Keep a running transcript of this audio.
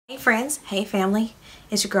Hey friends, hey family,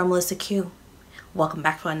 it's your girl MelissaQ. Welcome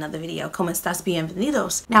back for another video. ¿Cómo estás?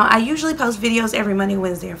 Bienvenidos. Now, I usually post videos every Monday,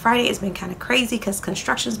 Wednesday, and Friday. It's been kind of crazy because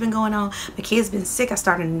construction's been going on. My kid's been sick. I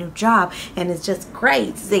started a new job and it's just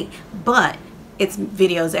crazy. But it's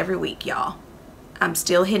videos every week, y'all. I'm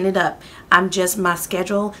still hitting it up. My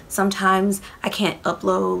schedule. Sometimes I can't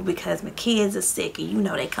upload because my kids are sick and you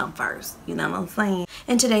know they come first. You know what I'm saying?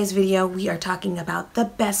 In today's video, we are talking about the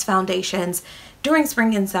best foundations during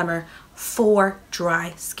spring and summer for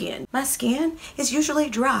dry skin. My skin is usually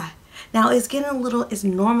dry. Now it's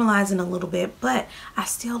normalizing a little bit, but I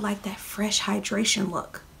still like that fresh hydration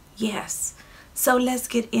look. Yes. So let's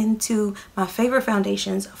get into my favorite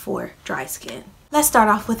foundations for dry skin. Let's start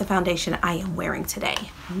off with the foundation I am wearing today,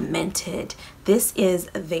 Mented. This is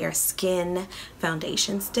their skin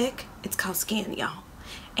foundation stick. It's called Skin, y'all.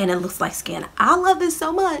 And it looks like skin. I love this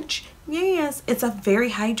so much. Yes, it's a very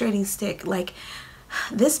hydrating stick. Like,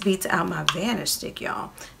 this beats out my Vanish stick,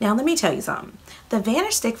 y'all. Now, let me tell you something. The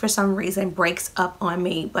Vanish stick, for some reason, breaks up on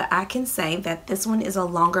me, but I can say that this one is a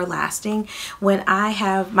longer lasting. When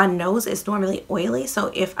my nose is normally oily,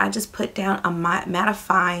 so if I just put down a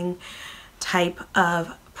mattifying type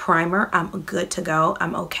of primer, I'm good to go.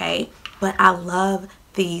 I'm okay. But I love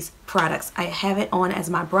these products. I have it on as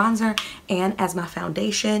my bronzer and as my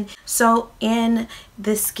foundation. So in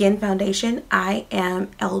this skin foundation, I am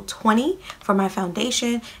L20 for my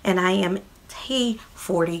foundation and I am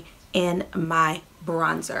T40 in my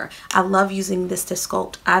bronzer. I love using this to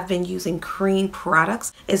sculpt. I've been using cream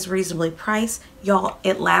products. It's reasonably priced. Y'all,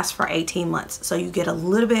 it lasts for 18 months. So you get a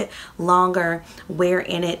little bit longer wear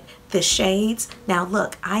in it. The shades, now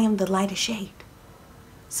look, I am the lightest shade.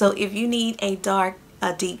 So if you need a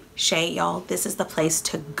deep shade, y'all, this is the place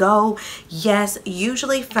to go. Yes,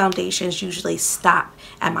 usually foundations stop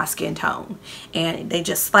at my skin tone and they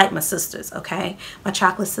just like my sisters, okay? My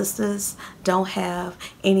chocolate sisters don't have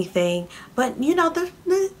anything, but you know,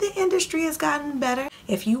 the industry has gotten better.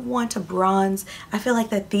 If you want to bronze, I feel like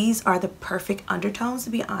that these are the perfect undertones, to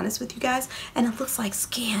be honest with you guys, and it looks like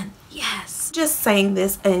skin. Yes. Just saying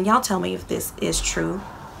this, and y'all tell me if this is true.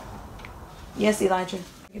 Yes, Elijah.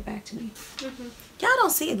 Get back to me. Y'all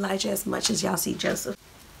don't see Elijah as much as y'all see Joseph.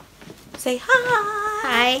 Say hi.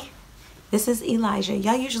 Hi. This is Elijah.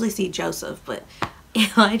 Y'all usually see Joseph, but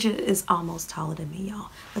Elijah is almost taller than me, y'all.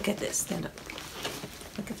 Look at this. Stand up.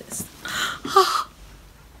 Look at this.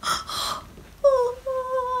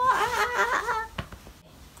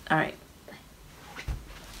 All right.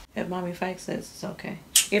 If Mommy Fike says it's okay.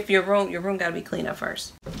 If your room gotta be cleaned up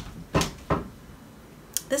first.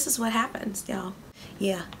 This is what happens, y'all.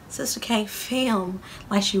 Yeah, sister can't film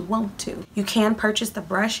like she want to. You can purchase the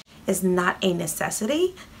brush. It's not a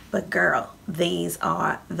necessity, but girl, these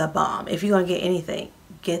are the bomb. If you're gonna get anything,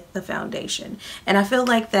 get the foundation. And I feel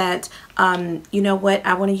like that, you know what,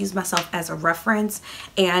 I want to use myself as a reference,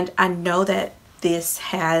 and I know that this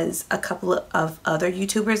has a couple of other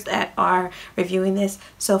YouTubers that are reviewing this.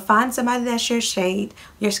 So find somebody that's your shade,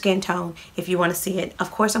 your skin tone, if you want to see it. Of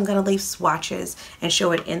course, I'm going to leave swatches and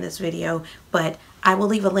show it in this video, but I will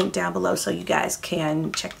leave a link down below so you guys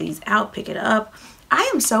can check these out, pick it up. I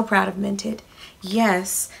am so proud of Mented.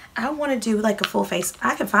 Yes, I want to do like a full face.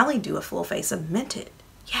 I can finally do a full face of Mented.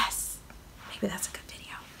 Yes, maybe that's a good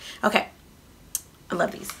video. Okay, I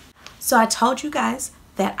love these. So I told you guys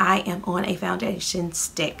that I am on a foundation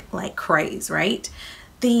stick like craze, right?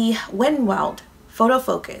 The Wet n Wild Photo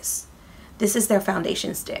Focus. This is their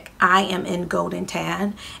foundation stick. I am in golden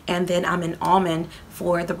tan and then I'm in almond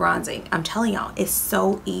for the bronzing. I'm telling y'all, it's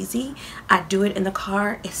so easy. I do it in the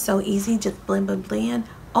car. It's so easy. Just blend, blend, blend.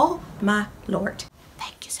 Oh my Lord.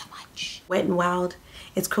 Thank you so much. Wet n Wild.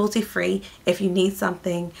 It's cruelty free if you need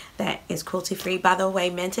something that is cruelty free. By the way,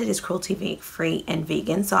 Mented is cruelty free and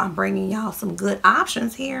vegan, so I'm bringing y'all some good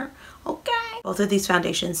options here. Okay. Both of these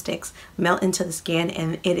foundation sticks melt into the skin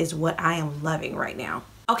and it is what I am loving right now.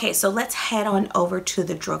 Okay, so let's head on over to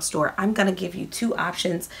the drugstore. I'm gonna give you two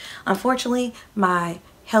options. Unfortunately, my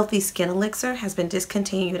Healthy Skin Elixir has been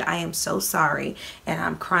discontinued. I am so sorry and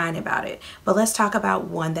I'm crying about it. But let's talk about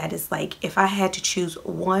one that is like, if I had to choose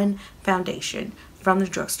one foundation from the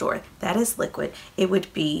drugstore that is liquid, it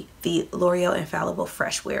would be the L'Oreal Infallible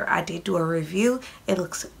Fresh Wear. I did do a review. It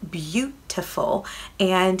looks beautiful.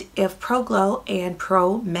 And if Pro Glow and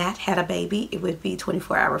Pro Matte had a baby, it would be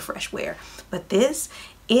 24-hour fresh wear. But this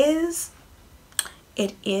is,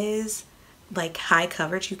 it is like high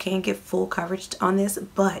coverage. You can get full coverage on this,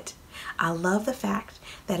 but I love the fact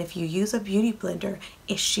that if you use a beauty blender,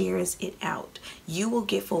 it shears it out. You will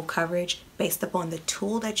get full coverage based upon the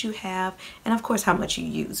tool that you have and of course how much you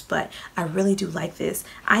use, but I really do like this.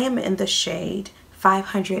 I am in the shade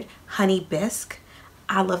 500 Honey Bisque.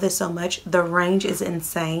 I love this so much. The range is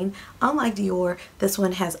insane. Unlike Dior, this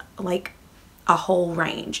one has like a whole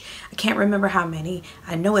range. I can't remember how many.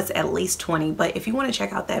 I know it's at least 20, but if you want to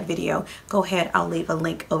check out that video, go ahead. I'll leave a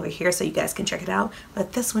link over here so you guys can check it out.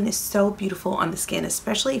 But this one is so beautiful on the skin,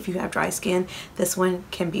 especially if you have dry skin. This one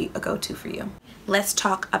can be a go-to for you. Let's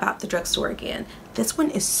talk about the drugstore again. This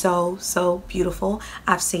one is so beautiful.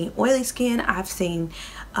 I've seen oily skin, I've seen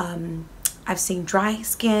dry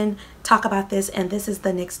skin talk about this, and this is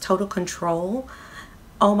the NYX Total Control.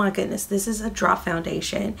 Oh my goodness, this is a drop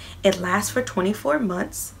foundation. It lasts for 24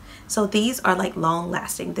 months. So these are like long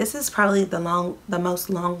lasting. This is probably the most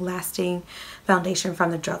long lasting foundation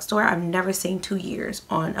from the drugstore. I've never seen 2 years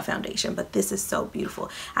on a foundation, but this is so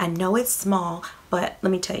beautiful. I know it's small, but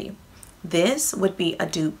let me tell you, this would be a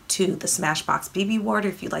dupe to the Smashbox BB Water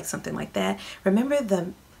if you like something like that. Remember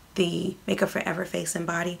the Makeup Forever face and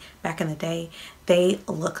body back in the day? They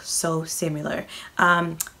look so similar.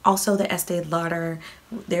 Also the Estee Lauder,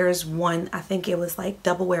 there's one, I think it was like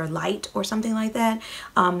Double Wear Light or something like that,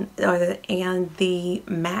 and the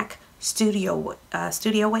MAC Studio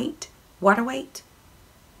Weight, Water Weight.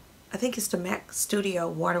 I think it's the MAC Studio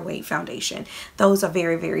Water Weight foundation. Those are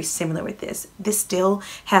very similar with this. This still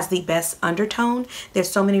has the best undertone. There's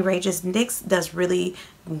so many ranges. NYX does really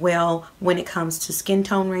well when it comes to skin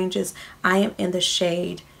tone ranges. I am in the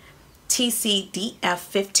shade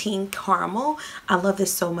TCDF15 Caramel. I love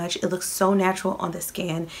this so much. It looks so natural on the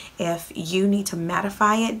skin. If you need to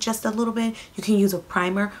mattify it just a little bit, you can use a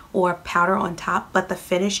primer or powder on top, but the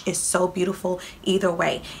finish is so beautiful either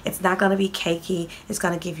way. It's not going to be cakey. It's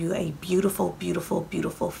going to give you a beautiful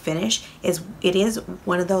finish. It is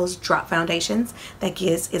one of those drop foundations that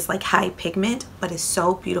gives, it's like high pigment, but it's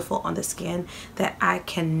so beautiful on the skin that I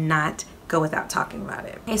cannot go without talking about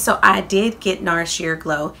it. Okay, so I did get NARS Sheer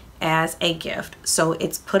Glow as a gift, so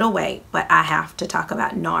it's put away, but I have to talk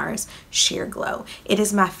about NARS Sheer Glow. It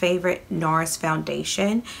is my favorite NARS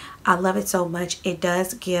foundation. I love it so much. It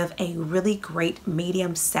does give a really great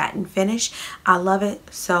medium satin finish. I love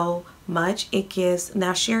it so much. It gives,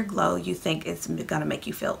 now Sheer Glow, you think it's gonna make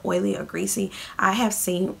you feel oily or greasy. I have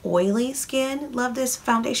seen oily skin love this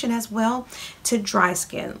foundation as well, to dry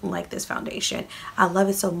skin like this foundation. I love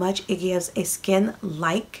it so much. It gives a skin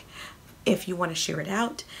like, if you want to sheer it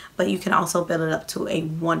out, but you can also build it up to a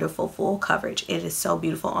wonderful full coverage. It is so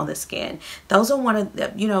beautiful on the skin. Those are one of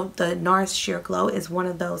the, you know, the NARS Sheer Glow is one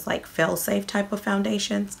of those like fail-safe type of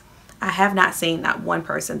foundations. I have not seen not one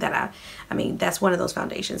person that I mean, that's one of those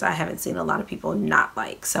foundations I haven't seen a lot of people not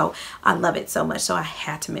like. So I love it so much, so I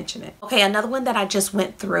had to mention it. Okay, another one that I just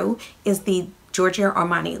went through is the Giorgio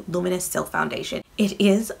Armani Luminous Silk Foundation. It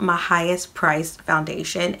is my highest priced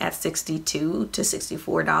foundation at $62 to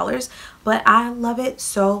 $64, but I love it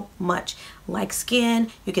so much. Like skin,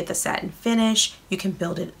 you get the satin finish, you can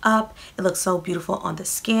build it up. It looks so beautiful on the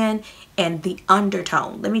skin, and the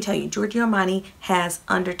undertone. Let me tell you, Giorgio Armani has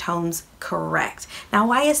undertones correct. Now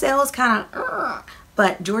YSL is kind of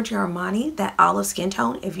but Giorgio Armani, that olive skin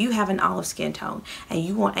tone, if you have an olive skin tone and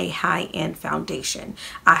you want a high-end foundation,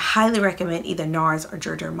 I highly recommend either NARS or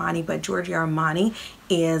Giorgio Armani, but Giorgio Armani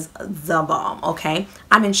is the bomb, okay?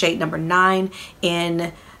 I'm in shade number 9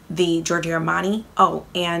 in the Giorgio Armani. Oh,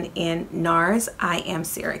 and in NARS, I am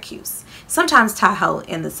Syracuse. Sometimes Tahoe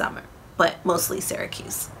in the summer, but mostly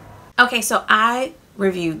Syracuse. Okay, so I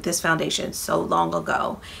reviewed this foundation so long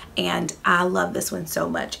ago, and I love this one so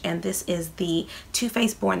much, and this is the Too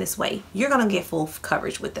Faced Born This Way. You're gonna get full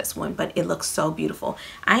coverage with this one, but it looks so beautiful.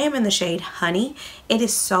 I am in the shade Honey. It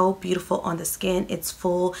is so beautiful on the skin. It's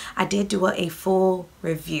full. I did do a full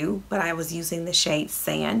review, but I was using the shade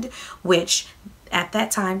Sand, which at that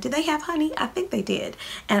time, did they have honey? I think they did.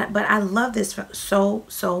 But I love this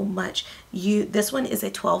so much. This one is a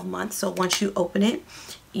 12-month, so once you open it,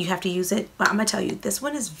 you have to use it. But I'm gonna tell you, this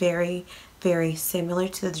one is very similar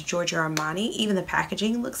to the Giorgio Armani. Even the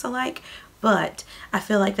packaging looks alike, but I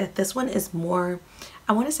feel like that this one is more,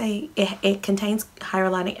 I want to say it contains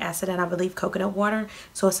hyaluronic acid and I believe coconut water,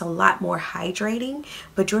 so it's a lot more hydrating.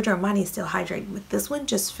 But Giorgio Armani is still hydrating, but this one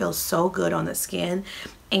just feels so good on the skin.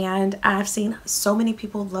 And I've seen so many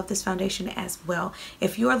people love this foundation as well.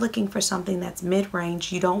 If you are looking for something that's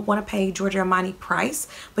mid-range, you don't want to pay Giorgio Armani price,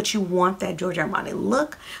 but you want that Giorgio Armani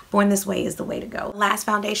look, Born This Way is the way to go. Last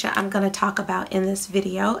foundation I'm going to talk about in this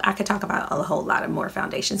video, I could talk about a whole lot of more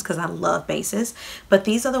foundations because I love bases, but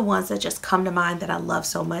these are the ones that just come to mind that I love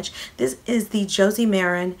so much. This is the Josie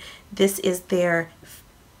Maran. This is their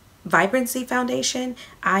Vibrancy Foundation.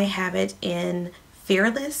 I have it in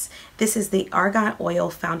Fearless. This is the Argan Oil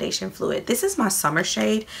Foundation Fluid. This is my summer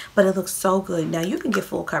shade, but it looks so good. Now you can get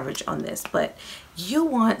full coverage on this, but you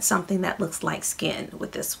want something that looks like skin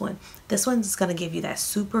with this one. This one's going to give you that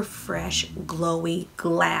super fresh, glowy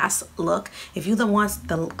glass look. If you want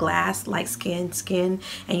the glass like skin,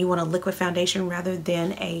 and you want a liquid foundation rather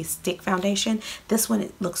than a stick foundation, this one,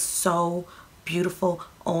 it looks so beautiful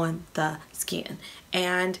on the skin.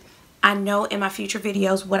 And I know in my future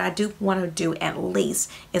videos, what I do want to do at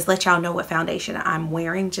least is let y'all know what foundation I'm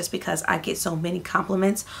wearing, just because I get so many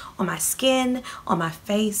compliments on my skin, on my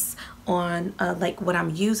face, on like what I'm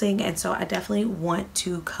using. And so I definitely want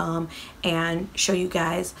to come and show you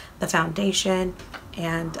guys the foundation.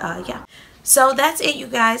 And yeah, so that's it, you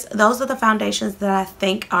guys. Those are the foundations that I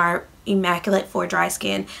think are immaculate for dry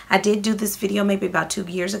skin. I did do this video maybe about 2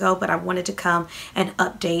 years ago, but I wanted to come and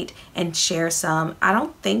update and share some. I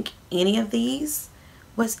don't think any of these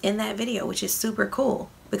was in that video, which is super cool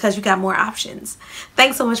because you got more options.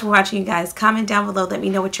 Thanks so much for watching, you guys. Comment down below, let me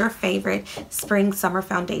know what your favorite spring summer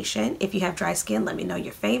foundation. If you have dry skin, let me know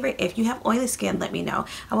your favorite. If you have oily skin, let me know.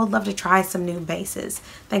 I would love to try some new bases.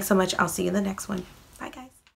 Thanks so much. I'll see you in the next one.